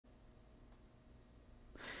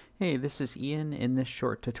Hey, this is Ian. In this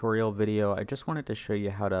short tutorial video, I just wanted to show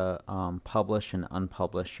you how to publish and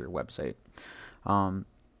unpublish your website. Um,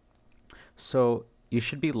 so you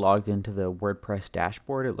should be logged into the WordPress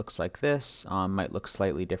dashboard. It looks like this. Might look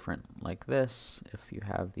slightly different like this if you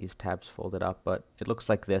have these tabs folded up, but it looks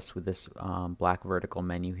like this with this black vertical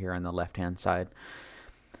menu here on the left-hand side.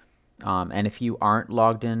 And if you aren't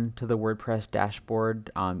logged into the WordPress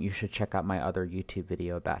dashboard, you should check out my other YouTube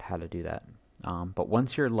video about how to do that. But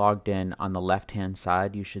once you're logged in, on the left-hand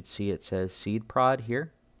side, you should see it says SeedProd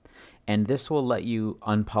here. And this will let you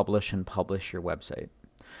unpublish and publish your website.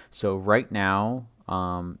 So right now,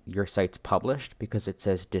 your site's published because it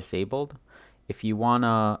says disabled. If you want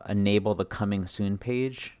to enable the coming soon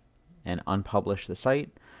page and unpublish the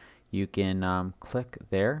site, you can click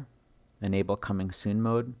there, enable coming soon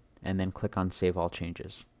mode, and then click on save all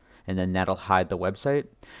changes. And then that'll hide the website.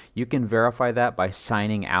 You can verify that by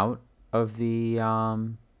signing out of the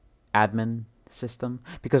admin system,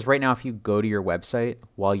 because right now if you go to your website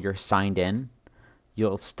while you're signed in,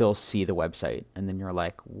 you'll still see the website, and then you're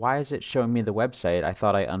like, why is it showing me the website? I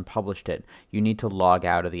thought I unpublished it. You need to log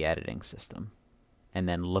out of the editing system and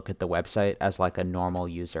then look at the website as like a normal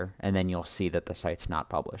user, and then you'll see that the site's not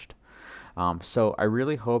published. So I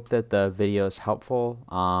really hope that the video is helpful.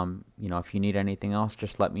 If you need anything else,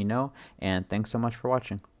 just let me know, and thanks so much for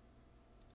watching.